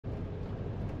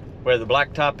Where the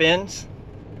blacktop ends,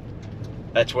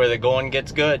 that's where the going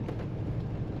gets good.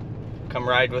 Come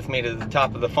ride with me to the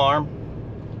top of the farm.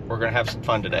 We're gonna have some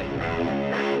fun today.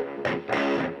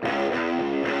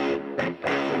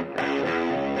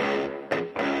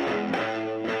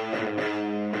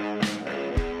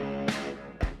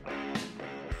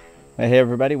 Hey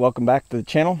everybody, welcome back to the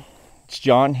channel. It's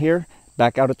John here,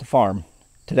 back out at the farm.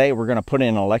 Today we're gonna put in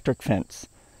an electric fence.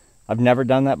 I've never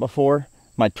done that before.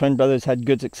 My twin brothers had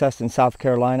good success in South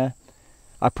Carolina.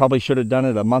 I probably should have done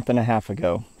it a month and a half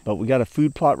ago, but we got a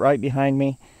food plot right behind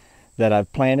me that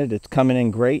I've planted. It's coming in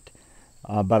great,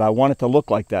 but I want it to look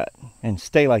like that and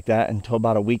stay like that until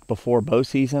about a week before bow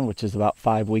season, which is about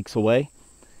 5 weeks away.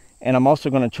 And I'm also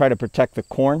going to try to protect the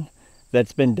corn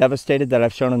that's been devastated that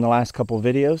I've shown in the last couple of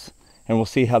videos, and we'll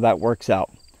see how that works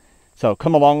out. So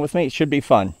come along with me, it should be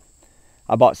fun.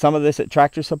 I bought some of this at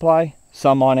Tractor Supply,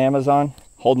 some on Amazon,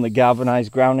 holding the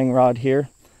galvanized grounding rod here.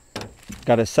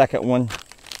 Got a second one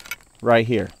right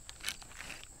here.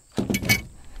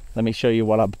 Let me show you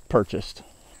what I purchased.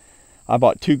 I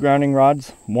bought 2 grounding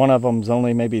rods. One of them's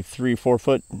only maybe 3 or 4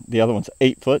 foot. The other one's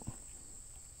 8 foot.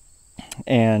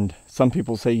 And some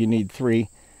people say you need 3.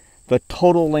 The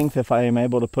total length, if I am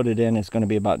able to put it in, is going to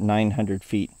be about 900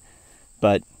 feet.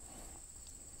 But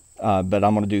I'm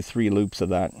going to do 3 loops of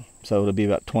that. So it'll be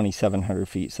about 2,700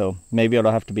 feet. So maybe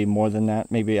it'll have to be more than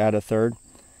that. Maybe add a third.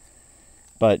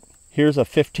 But here's a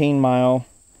 15 mile,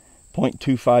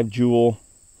 0.25 joule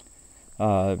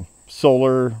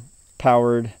solar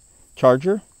powered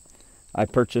charger. I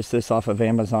purchased this off of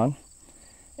Amazon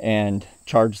and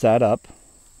charged that up.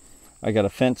 I got a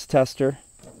fence tester.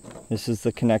 This is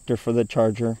the connector for the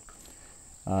charger.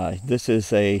 This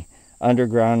is a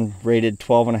underground rated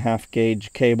 12.5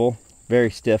 gauge cable, very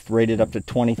stiff, rated up to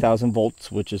 20,000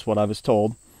 volts, which is what I was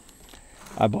told.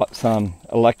 I bought some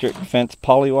electric fence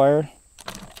poly wire.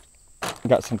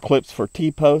 Got some clips for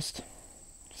T-post,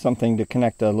 something to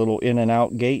connect a little in and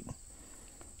out gate,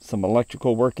 some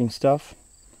electrical working stuff,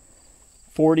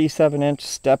 47-inch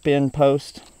step-in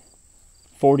post,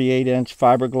 48-inch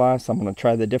fiberglass. I'm going to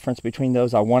try the difference between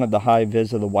those. I wanted the high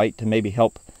vis of the white to maybe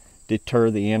help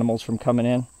deter the animals from coming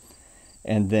in.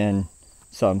 And then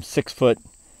some 6-foot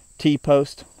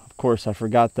T-post. Of course, I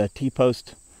forgot the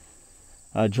T-post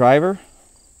driver.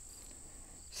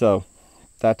 So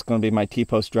that's going to be my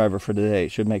T-post driver for today.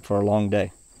 It should make for a long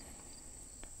day.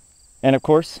 And of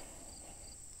course,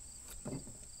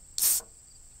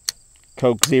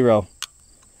 Coke Zero.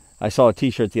 I saw a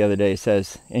t-shirt the other day. It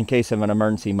says, in case of an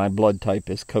emergency, my blood type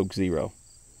is Coke Zero.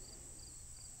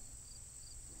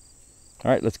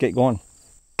 All right, let's get going.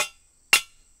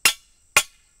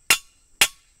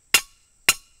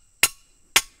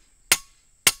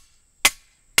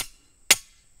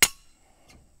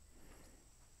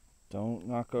 Don't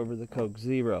knock over the Coke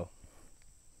Zero.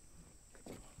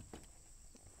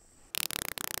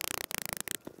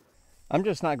 I'm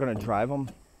just not going to drive them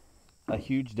a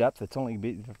huge depth. It's only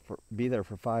be there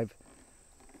for 5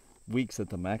 weeks at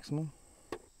the maximum.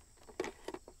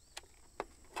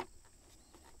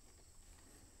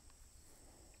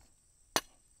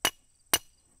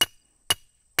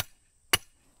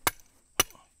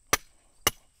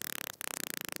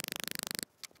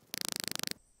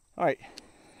 All right,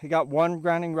 I got 1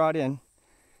 grounding rod in.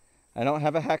 I don't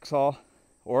have a hacksaw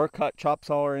or a chop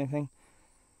saw or anything.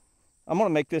 I'm going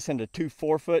to make this into 2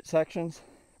 4-foot sections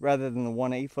rather than the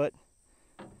 1 8-foot.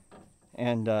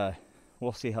 And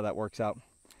we'll see how that works out.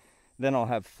 Then I'll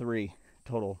have 3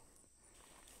 total.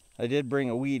 I did bring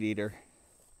a weed eater.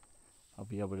 I'll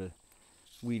be able to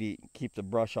weed eat, keep the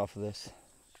brush off of this,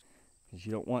 because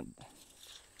you don't want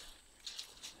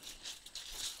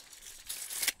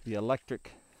the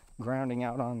electric grounding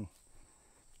out on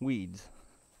weeds.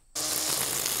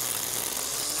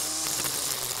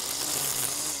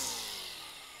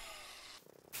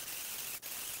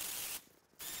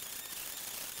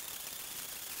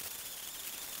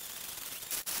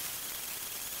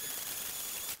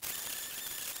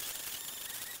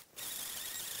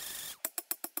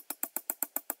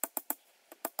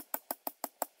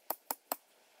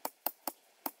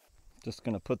 Just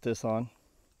going to put this on.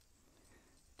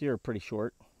 Deer are pretty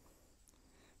short.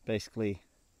 Basically,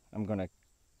 I'm going to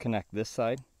connect this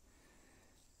side.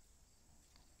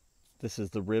 This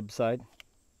is the rib side,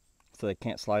 so they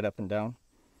can't slide up and down.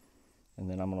 And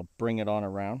then I'm going to bring it on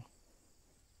around.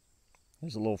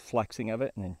 There's a little flexing of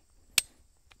it, and then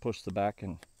push the back,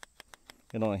 and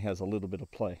it only has a little bit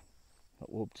of play.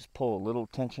 But we'll just pull a little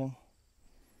tension,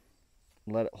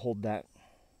 let it hold that.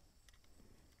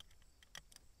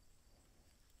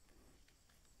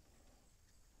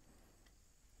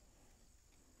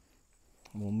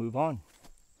 We'll move on.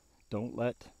 Don't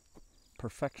let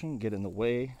perfection get in the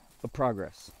way of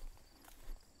progress.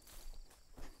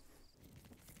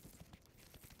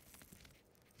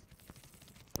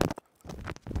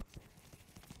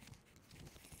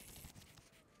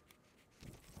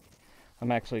 I'm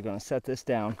actually going to set this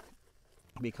down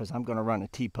because I'm going to run a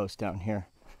T-post down here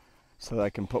so that I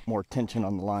can put more tension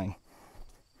on the line.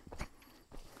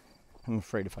 I'm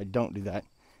afraid if I don't do that,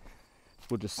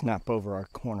 we'll just snap over our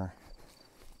corner.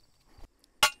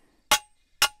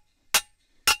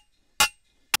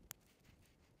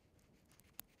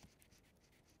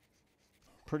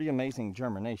 Pretty amazing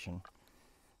germination.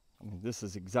 I mean, this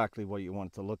is exactly what you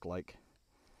want it to look like.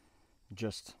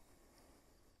 Just,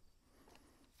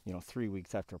 3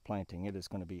 weeks after planting, it is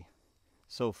going to be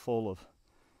so full of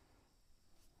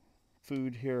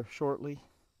food here shortly.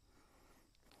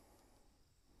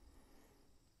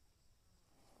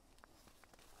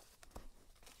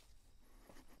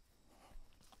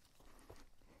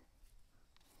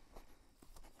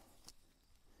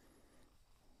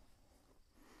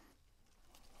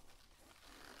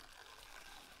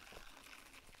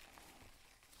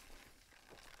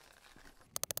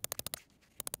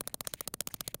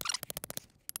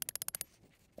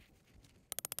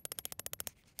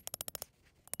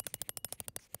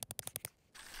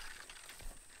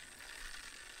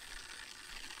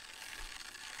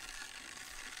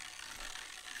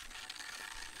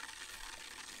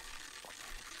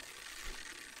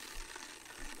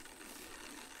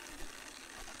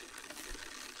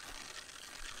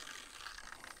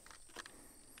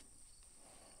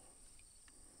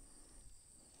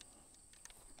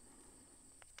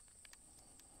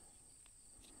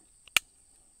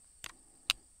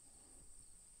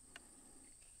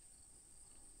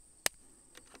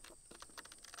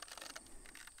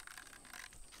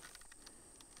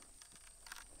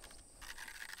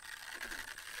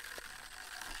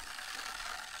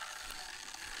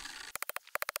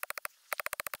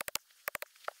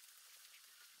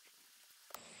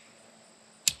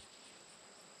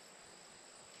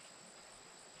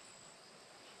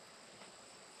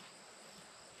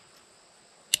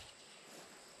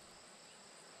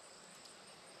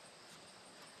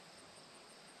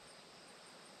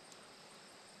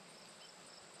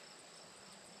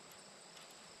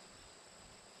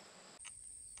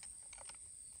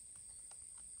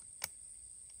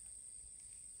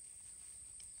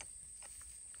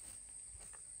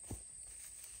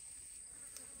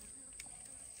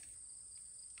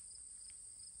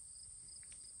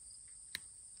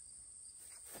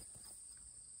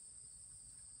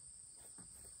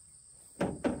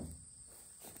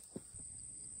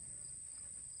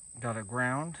 Got a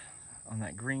ground on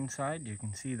that green side. You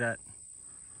can see that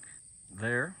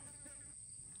there.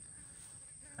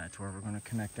 That's where we're going to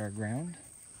connect our ground.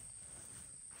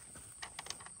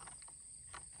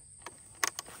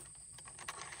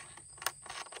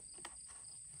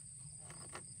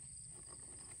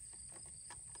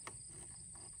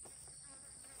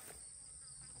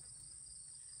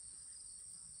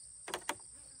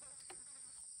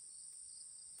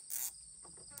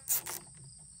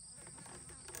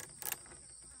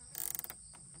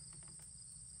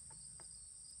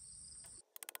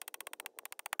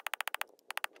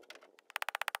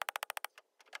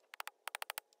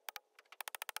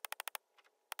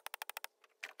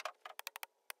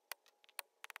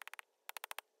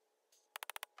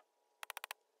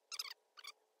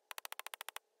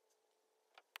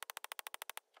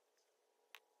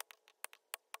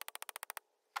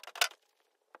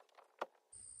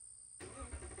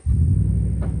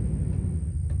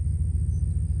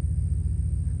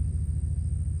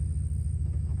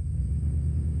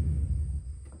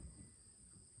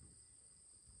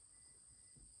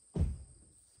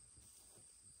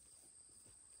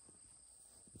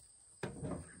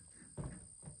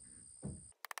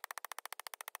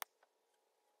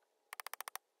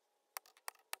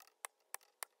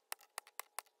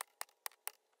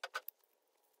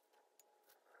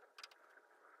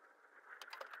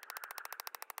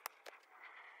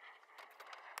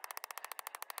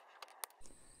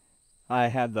 I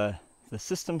have the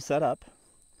system set up.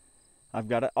 I've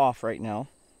got it off right now.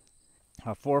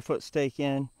 A 4-foot stake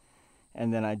in,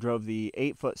 and then I drove the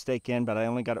 8-foot stake in, but I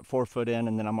only got it 4 foot in,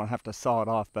 and then I'm gonna have to saw it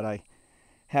off, but I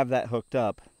have that hooked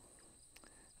up.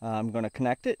 I'm gonna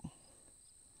connect it.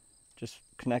 Just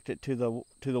connect it to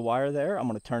the wire there. I'm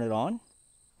gonna turn it on,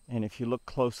 and if you look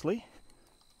closely,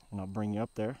 and I'll bring you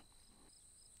up there.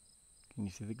 Can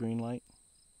you see the green light?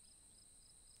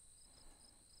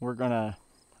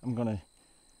 I'm gonna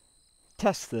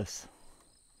test this.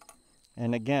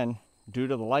 And again, due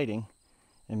to the lighting,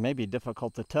 it may be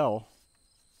difficult to tell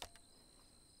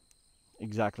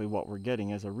exactly what we're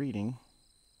getting as a reading.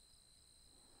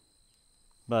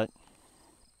 But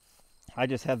I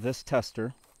just have this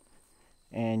tester,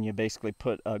 and you basically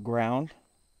put a ground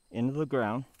into the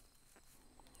ground,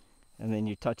 and then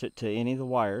you touch it to any of the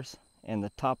wires, and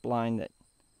the top line that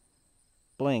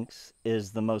blinks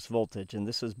is the most voltage, and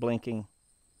this is blinking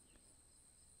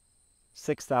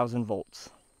 6,000 volts.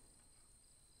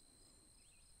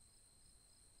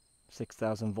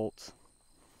 6,000 volts.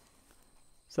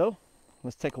 So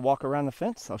let's take a walk around the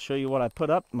fence. I'll show you what I put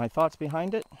up, my thoughts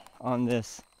behind it on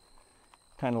this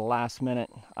kind of last minute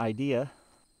idea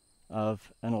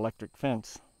of an electric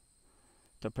fence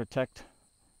to protect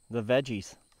the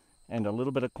veggies and a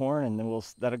little bit of corn, and then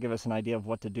that'll give us an idea of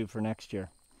what to do for next year.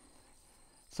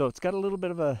 So it's got a little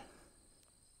bit of a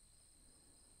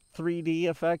 3D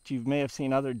effect. You may have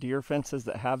seen other deer fences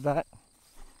that have that.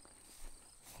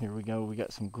 Here we go. We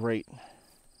got some great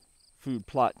food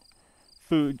plot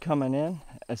food coming in.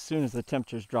 As soon as the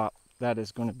temperatures drop, that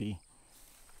is going to be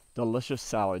delicious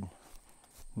salad.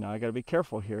 Now I got to be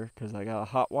careful here because I got a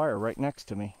hot wire right next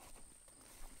to me.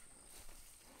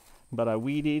 But I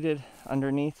weed eated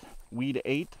underneath, weed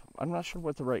ate. I'm not sure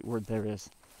what the right word there is.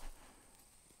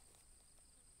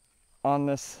 On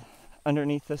this,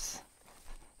 underneath this,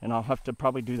 and I'll have to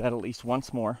probably do that at least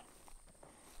once more.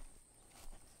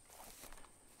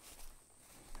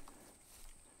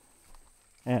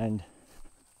 And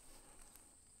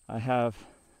I have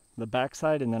the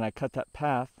backside, and then I cut that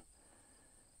path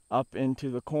up into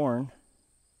the corn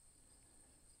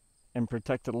and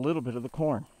protected a little bit of the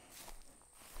corn.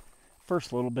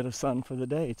 First little bit of sun for the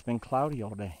day. It's been cloudy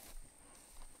all day.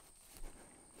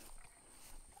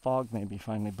 Fog may be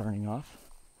finally burning off.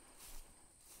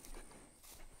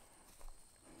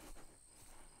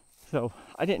 So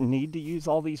I didn't need to use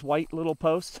all these white little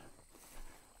posts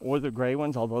or the gray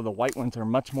ones, although the white ones are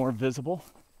much more visible,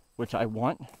 which I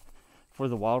want for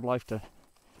the wildlife to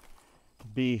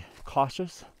be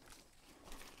cautious.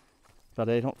 But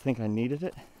I don't think I needed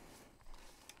it.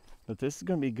 But this is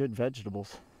going to be good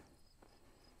vegetables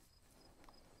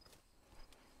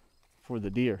for the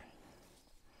deer,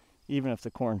 even if the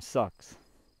corn sucks.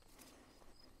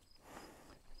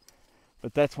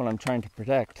 But that's what I'm trying to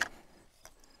protect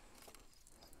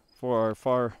for our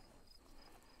far.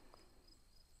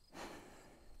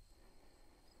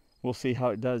 We'll see how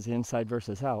it does inside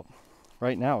versus out.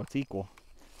 Right now it's equal.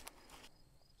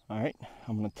 All right,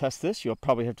 I'm going to test this. You'll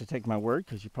probably have to take my word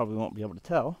because you probably won't be able to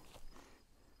tell.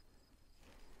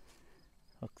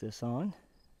 Hook this on,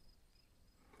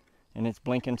 and it's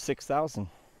blinking 6,000.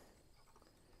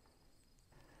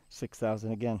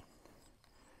 6,000 again.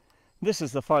 This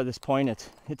is the farthest point.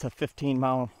 It's a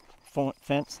 15-mile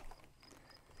fence,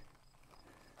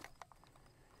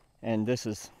 and this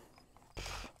is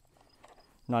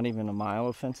not even a mile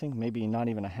of fencing, maybe not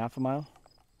even a half a mile.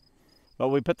 But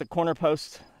we put the corner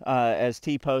posts as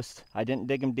T-posts. I didn't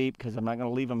dig them deep because I'm not going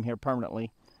to leave them here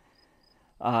permanently.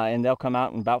 And they'll come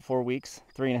out in about 4 weeks,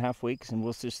 3.5 weeks, and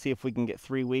we'll just see if we can get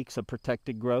 3 weeks of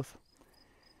protected growth.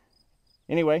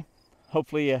 Anyway,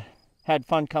 hopefully you had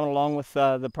fun coming along with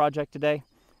the project today.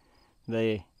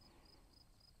 We've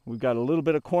got a little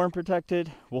bit of corn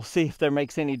protected. We'll see if there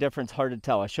makes any difference. Hard to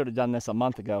tell. I should have done this a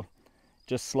month ago.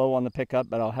 Just slow on the pickup,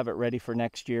 but I'll have it ready for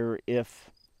next year if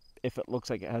it looks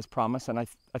like it has promise, and I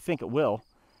think it will.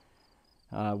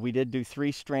 We did do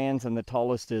 3 strands, and the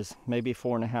tallest is maybe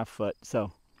 4.5 foot.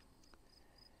 So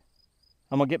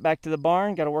I'm gonna get back to the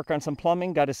barn. Got to work on some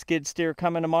plumbing. Got a skid steer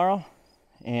coming tomorrow,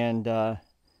 and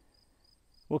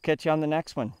we'll catch you on the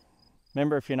next one.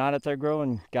 Remember, if you're not out there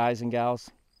growing, guys and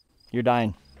gals, you're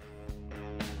dying.